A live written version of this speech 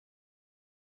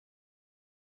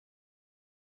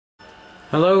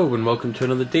Hello and welcome to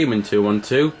another Demon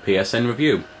 212 PSN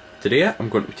review. Today I'm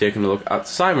going to be taking a look at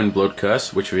Siren Blood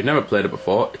Curse, which if you've never played it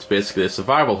before, it's basically a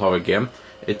survival horror game.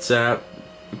 It's a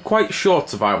quite short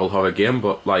survival horror game,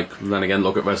 but then again,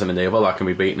 look at Resident Evil, that can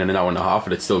be beaten in an hour and a half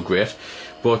and it's still great.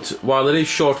 But while it is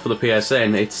short for the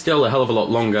PSN, it's still a hell of a lot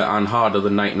longer and harder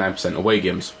than 99% away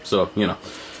games, so, you know.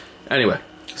 Anyway,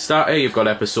 start here, you've got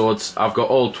episodes. I've got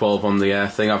all 12 on the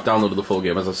thing. I've downloaded the full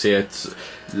game, as I say it.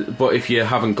 But if you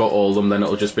haven't got all of them, then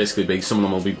it'll just basically be, some of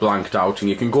them will be blanked out, and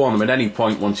you can go on them at any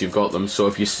point once you've got them. So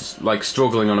if you're like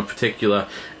struggling on a particular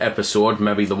episode,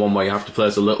 maybe the one where you have to play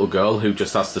as a little girl who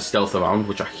just has to stealth around,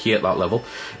 which I hate that level,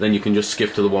 then you can just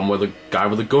skip to the one with the guy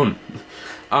with a gun.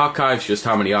 Archives, just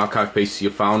how many archive pieces you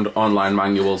found. Online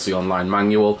manuals, the online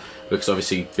manual, because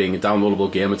obviously being a downloadable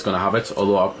game it's going to have it,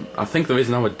 although I think there is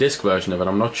now a disc version of it.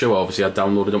 I'm not sure. Obviously I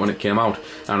downloaded it when it came out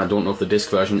and I don't know if the disc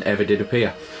version ever did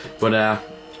appear. But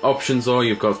options though,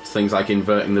 you've got things like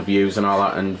inverting the views and all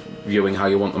that, and viewing how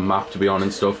you want the map to be on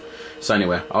and stuff. So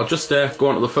anyway, I'll just go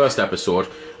on to the first episode.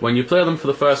 When you play them for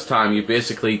the first time, you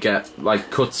basically get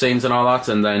like cutscenes and all that,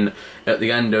 and then at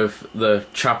the end of the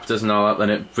chapters and all that, then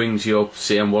it brings you up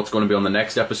saying what's going to be on the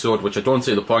next episode, which I don't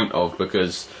see the point of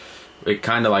because it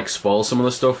kind of like spoils some of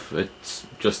the stuff. It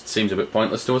just seems a bit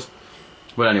pointless to us.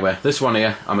 But anyway, this one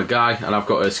here, I'm a guy and I've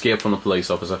got to escape from the police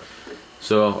officer.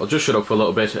 So I'll just shut up for a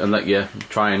little bit and let you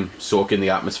try and soak in the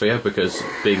atmosphere, because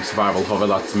being survival horror,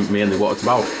 that's mainly what it's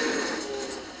about.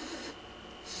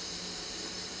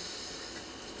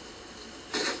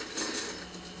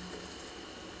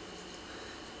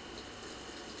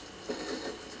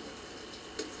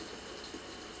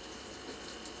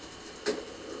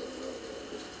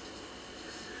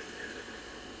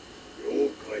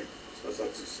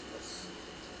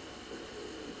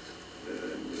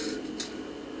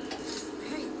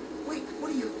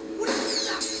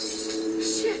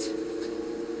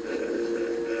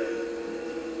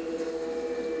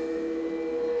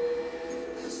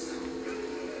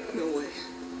 No way.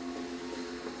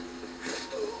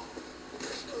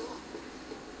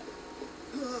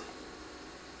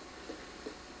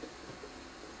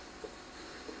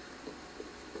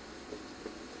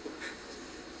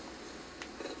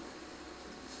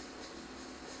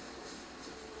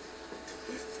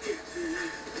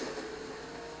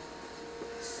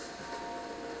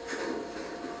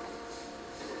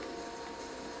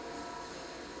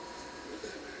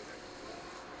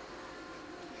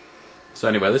 So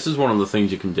anyway, this is one of the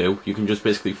things you can do. You can just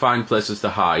basically find places to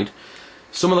hide.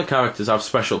 Some of the characters have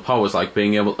special powers, like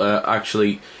being able to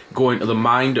actually go into the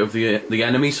mind of the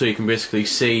enemy, so you can basically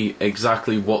see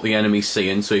exactly what the enemy's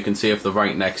seeing, so you can see if they're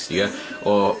right next to you,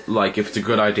 or like if it's a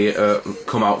good idea to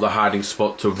come out the hiding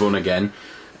spot to run again.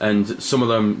 And some of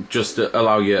them just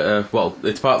allow you, well,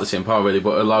 it's part of the same power really,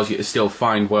 but it allows you to still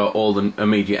find where all the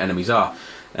immediate enemies are.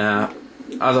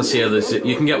 As I say this,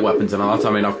 you can get weapons and all that.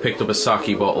 I mean, I've picked up a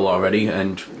sake bottle already,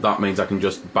 and that means I can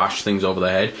just bash things over the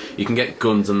head. You can get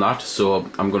guns and that, so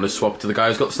I'm going to swap to the guy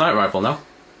who's got the sniper rifle now.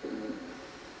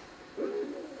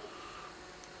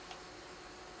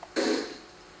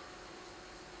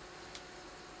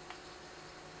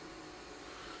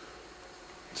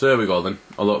 So there we go then.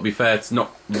 Although to be fair, it's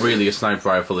not really a sniper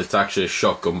rifle, it's actually a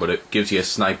shotgun, but it gives you a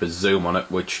sniper's zoom on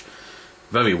it, which...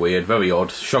 very weird, very odd.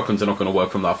 Shotguns are not going to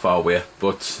work from that far away,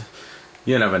 but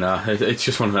you never know. It's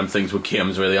just one of them things with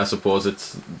games, really. I suppose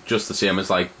it's just the same as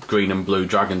like green and blue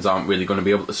dragons aren't really going to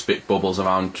be able to spit bubbles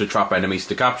around to trap enemies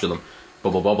to capture them.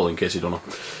 Bubble bobble, in case you don't know.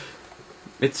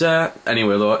 It's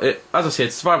anyway though, as I say,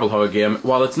 it's a survival horror game.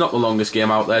 While it's not the longest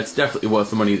game out there, it's definitely worth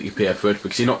the money that you pay for it,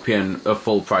 because you're not paying a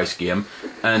full price game,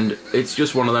 and it's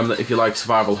just one of them that if you like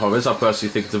survival horrors, I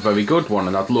personally think it's a very good one,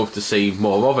 and I'd love to see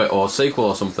more of it, or a sequel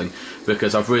or something,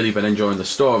 because I've really been enjoying the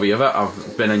story of it.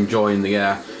 I've been enjoying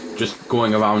the just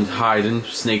going around hiding,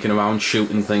 sneaking around,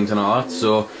 shooting things and all that,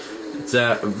 so it's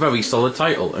a very solid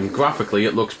title, and graphically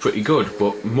it looks pretty good,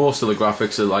 but most of the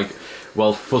graphics are like,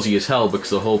 well, fuzzy as hell, because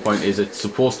the whole point is it's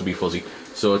supposed to be fuzzy.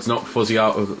 So it's not fuzzy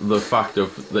out of the fact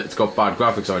of that it's got bad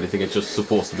graphics or anything, it's just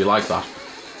supposed to be like that.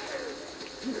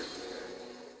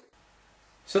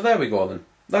 So there we go then.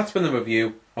 That's been the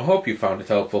review. I hope you found it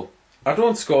helpful. I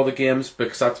don't score the games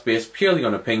because that's based purely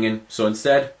on opinion, so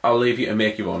instead I'll leave you to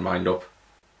make your own mind up.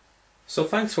 So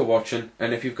thanks for watching,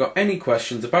 and if you've got any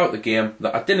questions about the game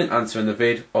that I didn't answer in the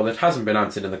vid, or that hasn't been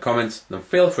answered in the comments, then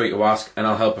feel free to ask and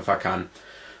I'll help if I can.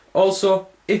 Also,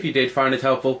 if you did find it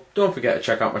helpful, don't forget to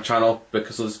check out my channel,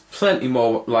 because there's plenty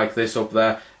more like this up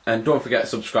there, and don't forget to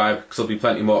subscribe, because there'll be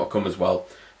plenty more to come as well.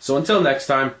 So until next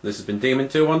time, this has been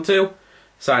Demon212,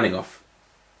 signing off.